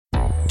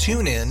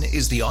TuneIn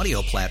is the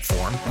audio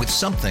platform with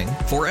something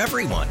for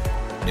everyone.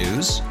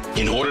 News.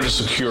 In order to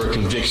secure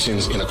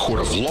convictions in a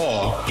court of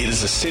law, it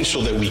is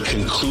essential that we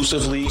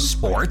conclusively.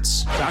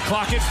 Sports. Shot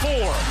clock at 4.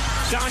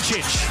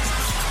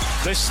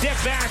 Doncic. The step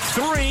back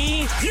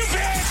 3. You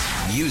bet.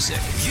 Music.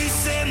 You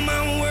set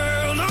my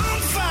world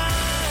on fire.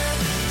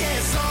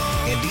 Yes,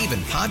 and even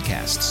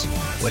podcasts.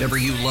 Whatever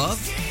you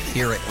love,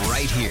 hear it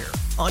right here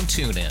on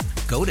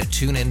TuneIn. Go to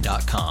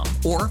TuneIn.com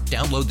or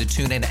download the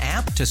TuneIn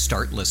app to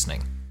start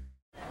listening.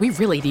 We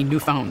really need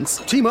new phones.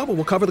 T-Mobile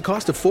will cover the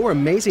cost of 4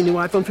 amazing new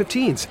iPhone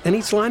 15s, and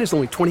each line is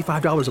only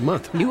 $25 a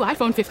month. New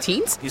iPhone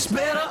 15s? it's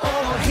better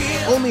over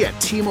here. Only at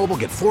T-Mobile,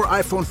 get 4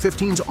 iPhone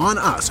 15s on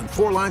us and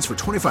 4 lines for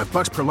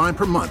 $25 per line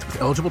per month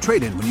with eligible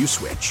trade-in when you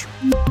switch.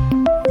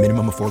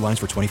 Minimum of 4 lines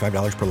for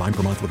 $25 per line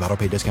per month with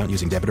autopay discount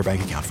using debit or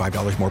bank account.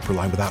 $5 more per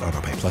line without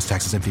autopay, plus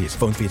taxes and fees.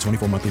 Phone fee at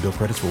 24 monthly bill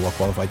credits for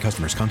well-qualified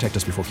customers. Contact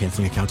us before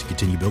canceling account to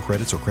continue bill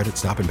credits or credit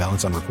stop and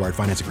balance on required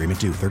finance agreement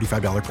due.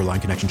 $35 per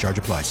line connection charge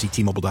applies. See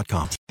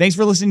T-Mobile.com. Thanks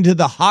for listening to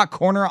the Hot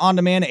Corner On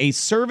Demand, a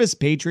Service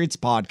Patriots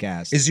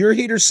podcast. Is your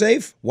heater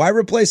safe? Why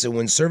replace it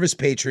when Service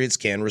Patriots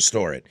can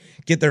restore it?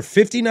 Get their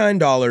 $59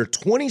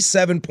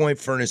 27-point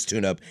furnace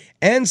tune-up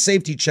and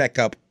safety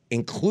checkup,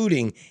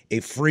 including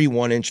a free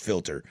 1-inch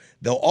filter.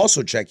 They'll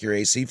also check your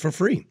AC for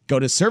free. Go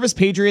to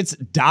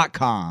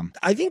servicepatriots.com.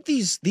 I think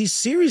these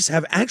series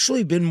have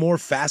actually been more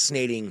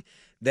fascinating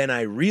than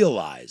I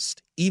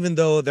realized, even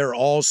though they're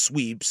all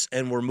sweeps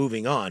and we're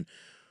moving on.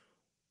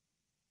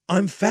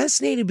 I'm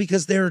fascinated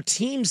because there are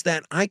teams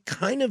that I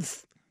kind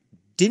of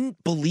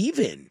didn't believe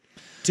in,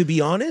 to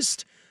be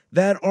honest,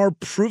 that are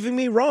proving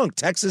me wrong.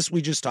 Texas,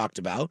 we just talked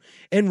about.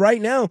 And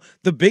right now,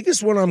 the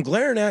biggest one I'm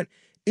glaring at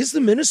is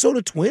the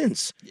Minnesota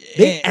Twins.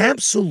 They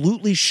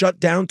absolutely shut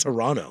down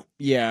Toronto.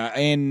 Yeah,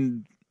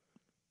 and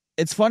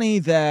it's funny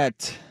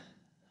that,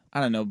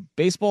 I don't know,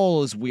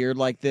 baseball is weird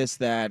like this,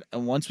 that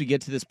once we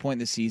get to this point in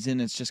the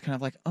season, it's just kind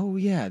of like, oh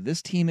yeah,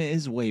 this team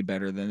is way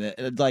better than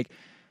it. Like,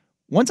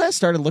 once I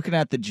started looking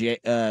at the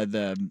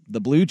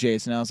Blue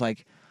Jays, and I was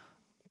like,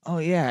 oh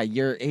yeah,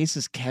 your ace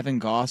is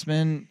Kevin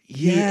Gausman.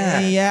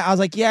 Yeah. I was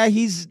like, yeah,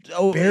 he's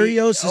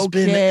Berrios has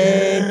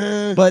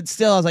been, but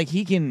still, I was like,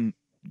 he can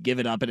give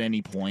it up at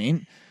any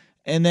point.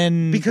 And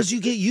then because you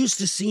get used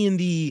to seeing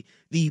the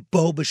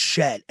Bo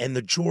Bichette and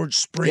the George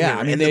Springer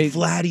and the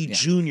Vladdy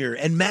Jr.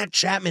 and Matt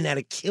Chapman had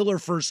a killer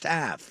first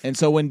half. And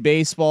so when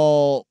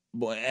baseball,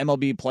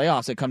 MLB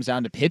playoffs, it comes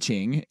down to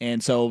pitching.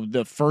 And so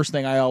the first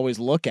thing I always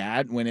look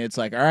at when it's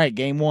like, all right,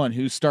 game one,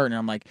 who's starting?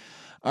 I'm like,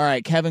 all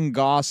right, Kevin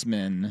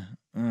Gausman.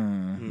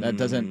 That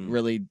doesn't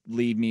really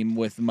leave me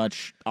with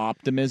much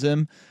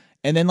optimism.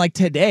 And then like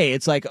today,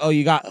 it's like, oh,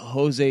 you got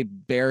Jose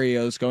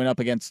Berrios going up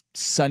against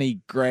Sonny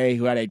Gray,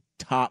 who had a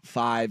top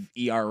 5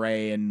 ERA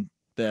in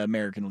the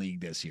American League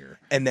this year.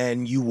 And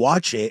then you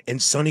watch it,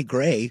 and Sonny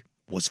Gray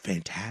was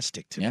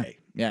fantastic today.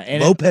 Yeah.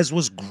 And Lopez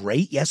was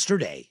great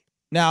yesterday.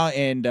 Now,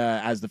 and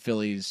as the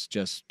Phillies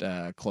just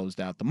closed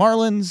out the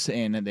Marlins,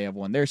 and they have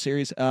won their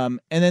series. And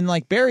then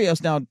like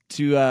Berrios now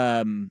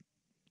to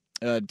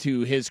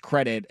his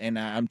credit, and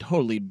I'm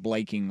totally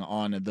blanking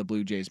on the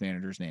Blue Jays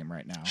manager's name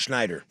right now.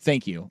 Schneider.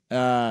 Thank you.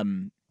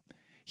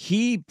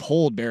 He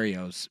pulled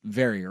Berrios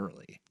very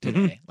early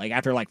today, like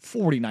after like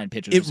 49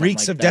 pitches. It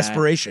reeks of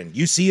desperation.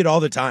 You see it all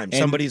the time. And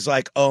somebody's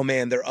like, oh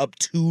man, they're up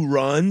 2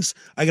 runs.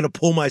 I got to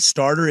pull my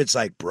starter. It's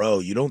like, bro,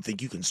 you don't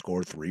think you can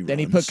score 3 runs? Then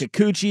he put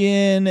Kikuchi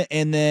in,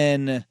 and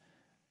then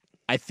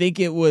I think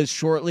it was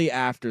shortly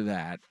after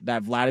that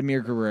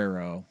Vladimir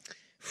Guerrero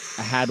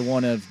had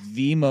one of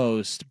the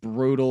most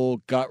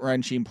brutal,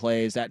 gut-wrenching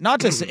plays that, not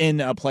just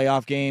in a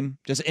playoff game,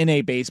 just in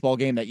a baseball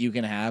game that you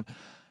can have.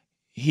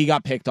 He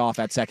got picked off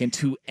at second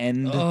to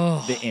end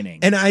the inning.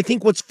 And I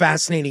think what's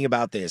fascinating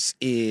about this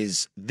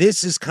is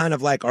kind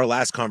of like our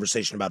last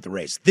conversation about the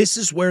Rays. This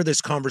is where this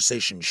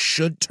conversation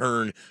should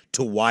turn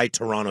to why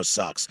Toronto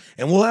sucks.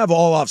 And we'll have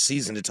all off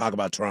season to talk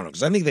about Toronto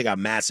because I think they got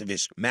massive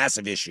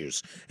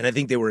issues. And I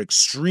think they were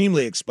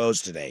extremely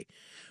exposed today.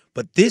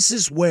 But this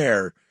is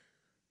where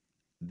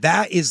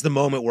that is the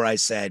moment where I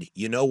said,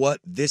 you know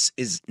what? This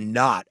is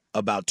not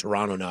about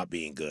Toronto not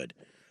being good.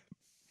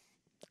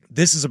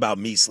 This is about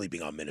me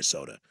sleeping on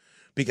Minnesota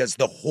because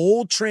the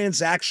whole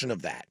transaction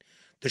of that,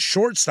 the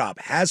shortstop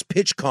has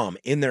pitch comm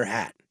in their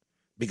hat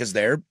because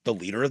they're the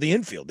leader of the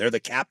infield. They're the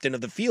captain of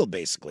the field,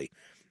 basically.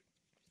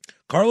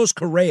 Carlos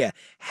Correa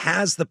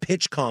has the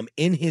pitch comm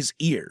in his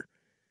ear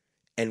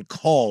and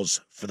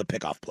calls for the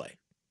pickoff play.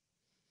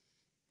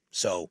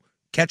 So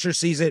catcher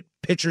sees it,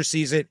 pitcher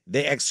sees it,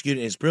 they execute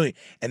it, and it's brilliant.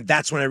 And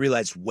that's when I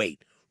realized,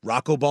 wait,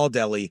 Rocco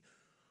Baldelli,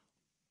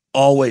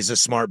 always a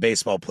smart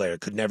baseball player,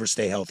 could never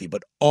stay healthy,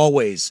 but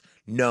always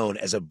known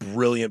as a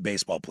brilliant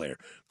baseball player.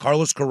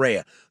 Carlos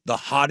Correa, the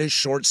hottest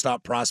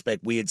shortstop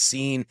prospect we had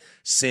seen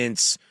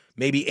since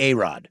maybe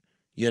A-Rod.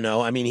 You know,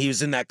 I mean, he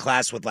was in that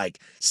class with like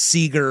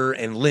Seager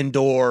and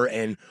Lindor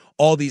and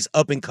all these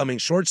up-and-coming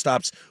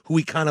shortstops who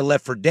we kind of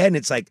left for dead, and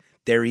it's like,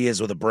 there he is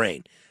with a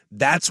brain.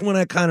 That's when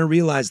I kind of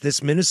realized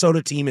this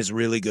Minnesota team is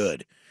really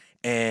good.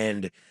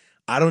 And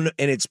I don't know,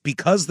 and it's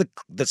because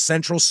the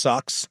Central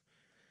sucks.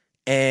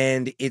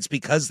 And it's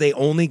because they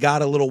only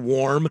got a little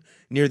warm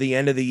near the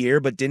end of the year,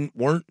 but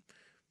weren't,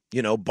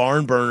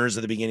 barn burners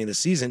at the beginning of the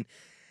season.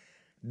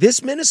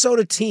 This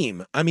Minnesota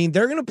team, I mean,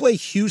 they're going to play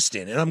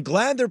Houston, and I'm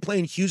glad they're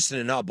playing Houston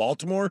and not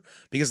Baltimore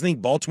because I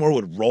think Baltimore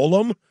would roll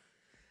them.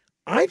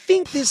 I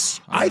think this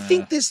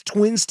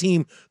Twins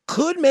team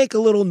could make a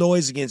little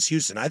noise against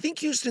Houston. I think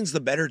Houston's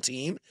the better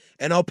team,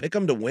 and I'll pick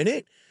them to win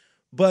it.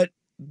 But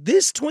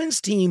this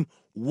Twins team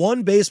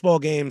won baseball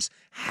games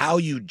how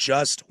you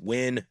just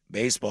win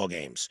baseball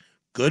games.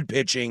 Good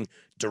pitching.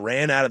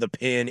 Duran out of the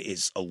pen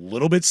is a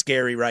little bit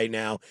scary right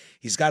now.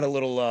 He's got a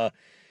little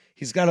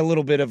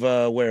bit of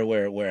a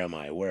where am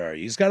I? Where are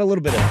you? He's got a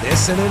little bit of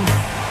this in him.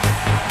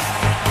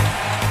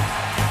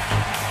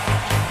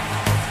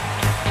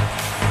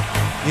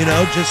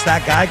 Just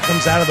that guy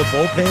comes out of the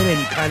bullpen and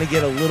you kind of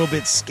get a little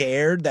bit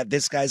scared that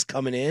this guy's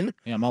coming in.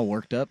 Yeah, I'm all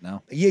worked up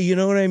now. Yeah, you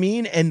know what I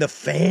mean? And the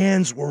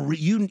fans were,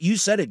 you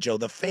said it, Joe,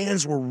 the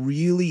fans were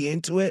really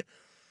into it.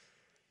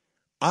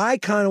 I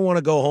kind of want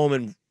to go home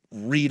and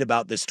read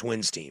about this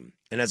Twins team.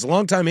 And as a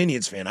longtime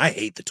Indians fan, I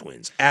hate the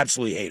Twins.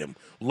 Absolutely hate them.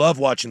 Love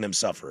watching them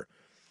suffer.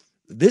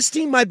 This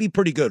team might be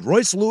pretty good.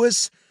 Royce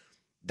Lewis,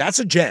 that's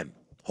a gem.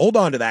 Hold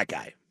on to that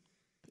guy.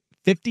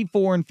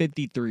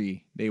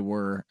 54-53 they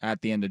were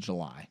at the end of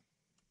July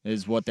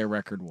is what their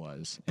record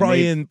was.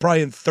 Probably in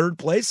third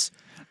place?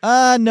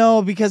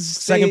 No, because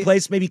second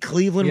place, maybe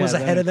Cleveland was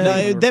ahead of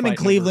them. No, them and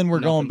Cleveland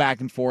were going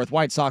back and forth.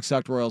 White Sox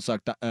sucked, Royals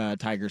sucked,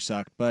 Tigers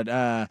sucked. But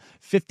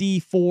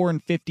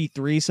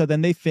 54-53, so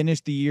then they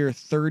finished the year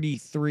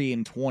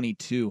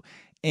 33-22.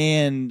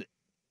 And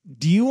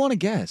do you want to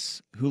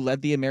guess who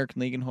led the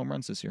American League in home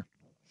runs this year?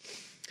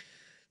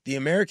 The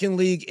American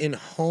League in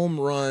home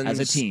runs as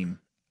a team.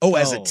 Oh,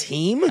 as a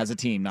team? As a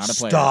team, not a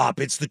player. Stop.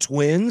 It's the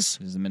Twins?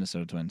 This is the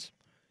Minnesota Twins.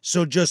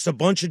 So just a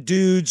bunch of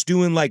dudes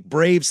doing like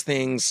Braves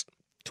things,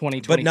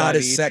 but not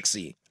as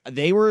sexy.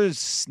 They were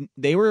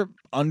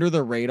under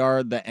the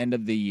radar the end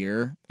of the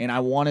year, and I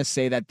want to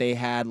say that they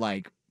had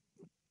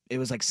it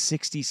was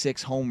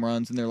 66 home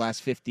runs in their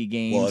last 50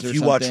 games. Well, if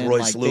you watch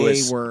Royce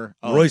Lewis,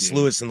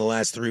 Lewis in the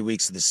last 3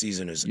 weeks of the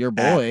season is your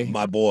boy,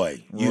 my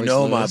boy. Royce you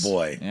know Lewis. My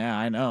boy. Yeah,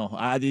 I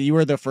know. You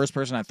were the first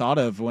person I thought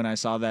of when I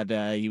saw that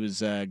he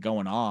was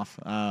going off.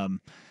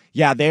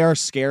 Yeah, they are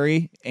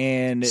scary.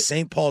 And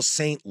St. Paul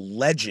Saint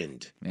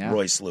legend,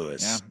 Royce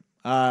Lewis.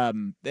 Yeah.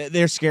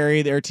 They're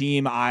scary. Their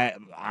team.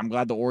 I'm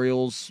glad the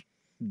Orioles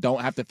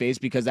don't have to face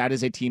because that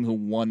is a team who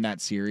won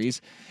that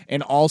series.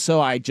 And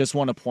also, I just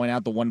want to point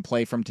out the one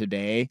play from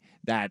today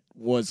that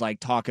was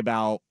talk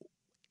about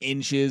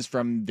inches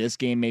from this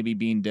game maybe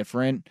being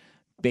different.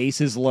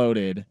 Bases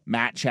loaded.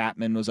 Matt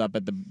Chapman was up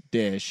at the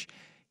dish.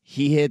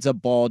 He hits a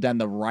ball down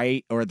the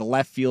right or the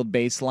left field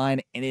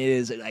baseline, and it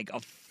is a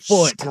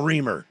foot.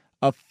 Screamer.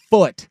 A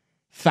foot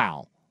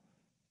foul.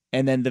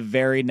 And then the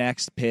very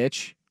next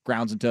pitch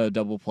grounds into a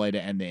double play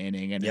to end the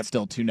inning, and it's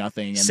still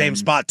 2-0. Same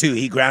spot, too.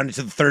 He grounded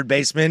to the third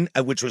baseman,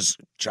 which was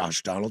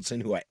Josh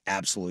Donaldson, who I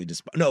absolutely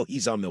despise. No,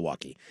 he's on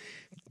Milwaukee.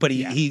 But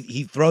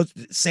he throws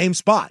same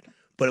spot,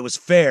 but it was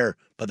fair,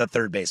 but the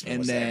third baseman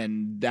was there.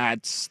 And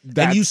that's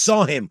and you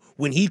saw him.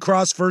 When he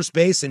crossed first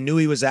base and knew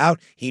he was out,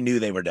 he knew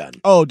they were done.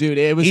 Oh, dude,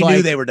 it was he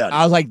knew they were done.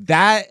 I was like,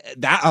 that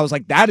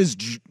is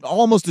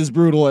almost as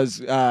brutal as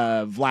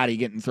Vladdy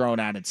getting thrown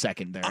out at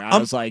second there. I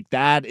was like,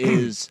 that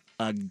is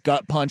a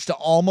gut punch to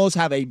almost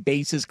have a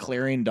bases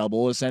clearing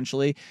double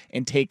essentially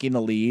and taking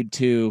the lead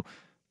to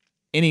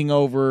inning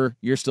over.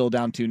 You're still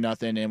down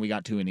 2-0 and we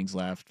got 2 innings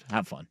left.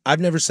 Have fun. I've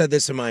never said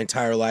this in my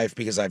entire life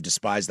because I've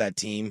despised that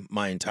team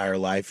my entire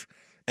life.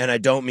 And I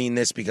don't mean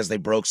this because they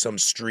broke some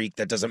streak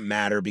that doesn't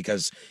matter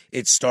because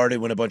it started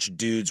when a bunch of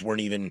dudes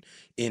weren't even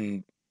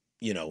in,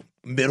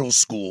 middle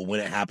school when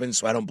it happened.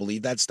 So I don't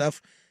believe that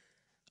stuff.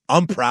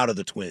 I'm proud of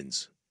the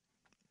Twins.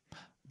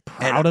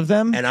 Proud of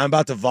them? And I'm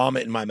about to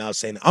vomit in my mouth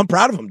saying that. I'm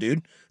proud of them,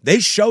 dude. They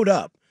showed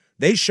up.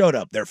 Their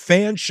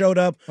fans showed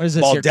up. What is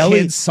this, your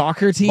kids'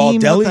 soccer team?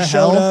 Baldelli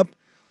showed up.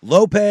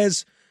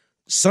 Lopez,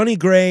 Sonny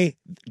Gray,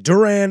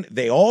 Duran,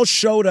 they all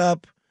showed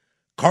up.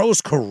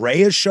 Carlos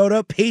Correa showed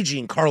up.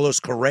 Paging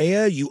Carlos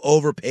Correa, you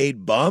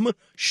overpaid bum,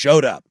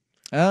 showed up.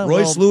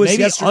 Royce Lewis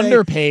maybe yesterday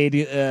underpaid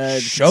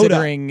showed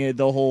considering up.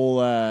 The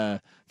whole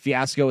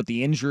fiasco with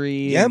the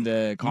injury and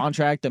the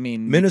contract. I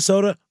mean,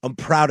 Minnesota, I'm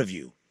proud of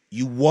you.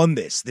 You won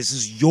this. This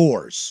is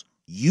yours.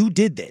 You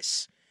did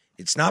this.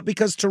 It's not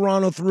because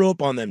Toronto threw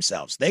up on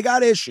themselves. They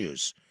got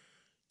issues.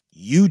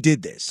 You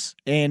did this.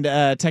 And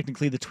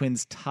technically the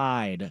Twins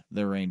tied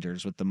the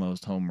Rangers with the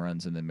most home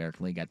runs in the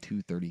American League at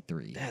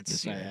 233.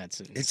 That's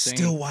insane. It's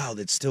still wild.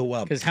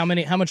 Because how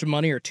much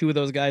money are two of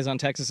those guys on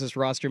Texas's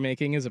roster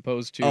making as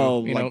opposed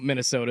to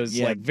Minnesota's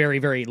very,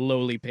 very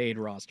lowly paid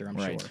roster, I'm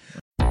sure.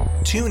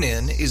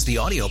 TuneIn is the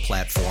audio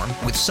platform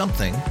with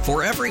something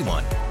for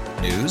everyone.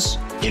 News.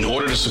 In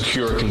order to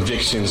secure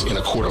convictions in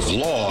a court of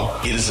law,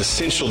 it is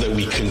essential that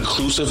we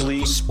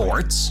conclusively.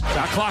 Sports.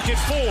 Shot clock at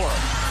 4.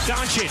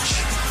 Doncic.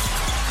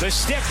 The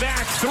step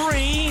back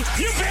 3.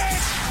 You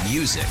bet.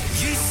 Music.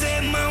 You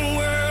set my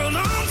world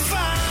on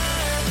fire.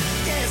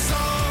 Yes,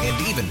 and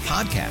even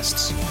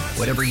podcasts.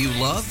 Whatever you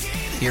love,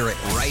 Hear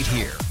it right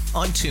here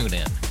on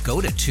TuneIn.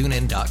 Go to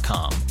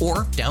TuneIn.com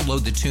or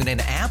download the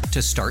TuneIn app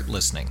to start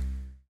listening.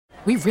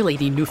 We really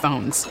need new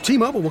phones.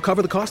 T-Mobile will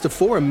cover the cost of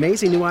 4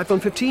 amazing new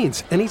iPhone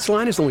 15s, and each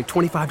line is only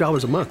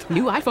 $25 a month.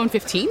 New iPhone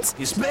 15s?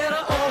 It's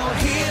better over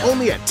here.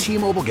 Only at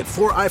T-Mobile, get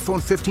 4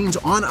 iPhone 15s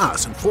on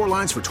us and 4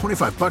 lines for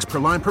 $25 per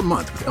line per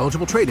month with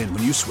eligible trade-in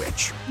when you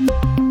switch.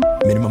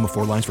 Minimum of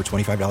 4 lines for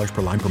 $25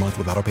 per line per month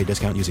with autopay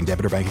discount using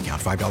debit or bank account.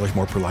 $5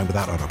 more per line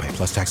without autopay,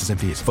 plus taxes and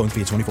fees. Phone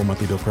fee at 24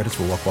 monthly bill credits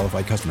for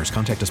well-qualified customers.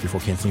 Contact us before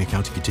canceling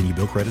account to continue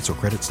bill credits or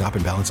credit stop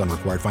and balance on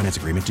required finance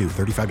agreement due.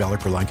 $35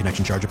 per line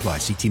connection charge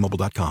applies. See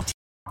T-Mobile.com.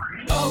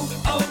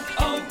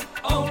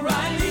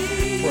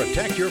 O'Reilly.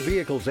 Protect your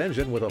vehicle's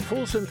engine with a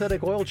full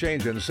synthetic oil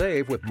change and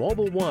save with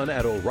Mobile One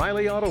at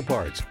O'Reilly Auto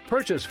Parts.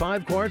 Purchase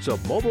 5 quarts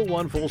of Mobile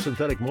One full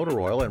synthetic motor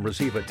oil and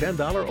receive a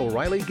 $10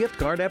 O'Reilly gift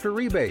card after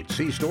rebate.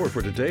 See store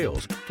for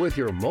details. With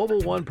your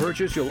Mobile One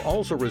purchase, you'll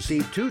also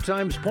receive 2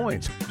 times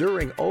points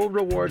during O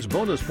Rewards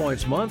Bonus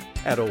Points Month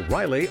at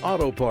O'Reilly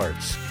Auto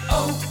Parts.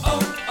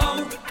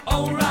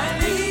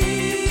 O'Reilly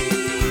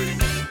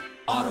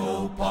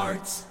Auto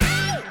Parts.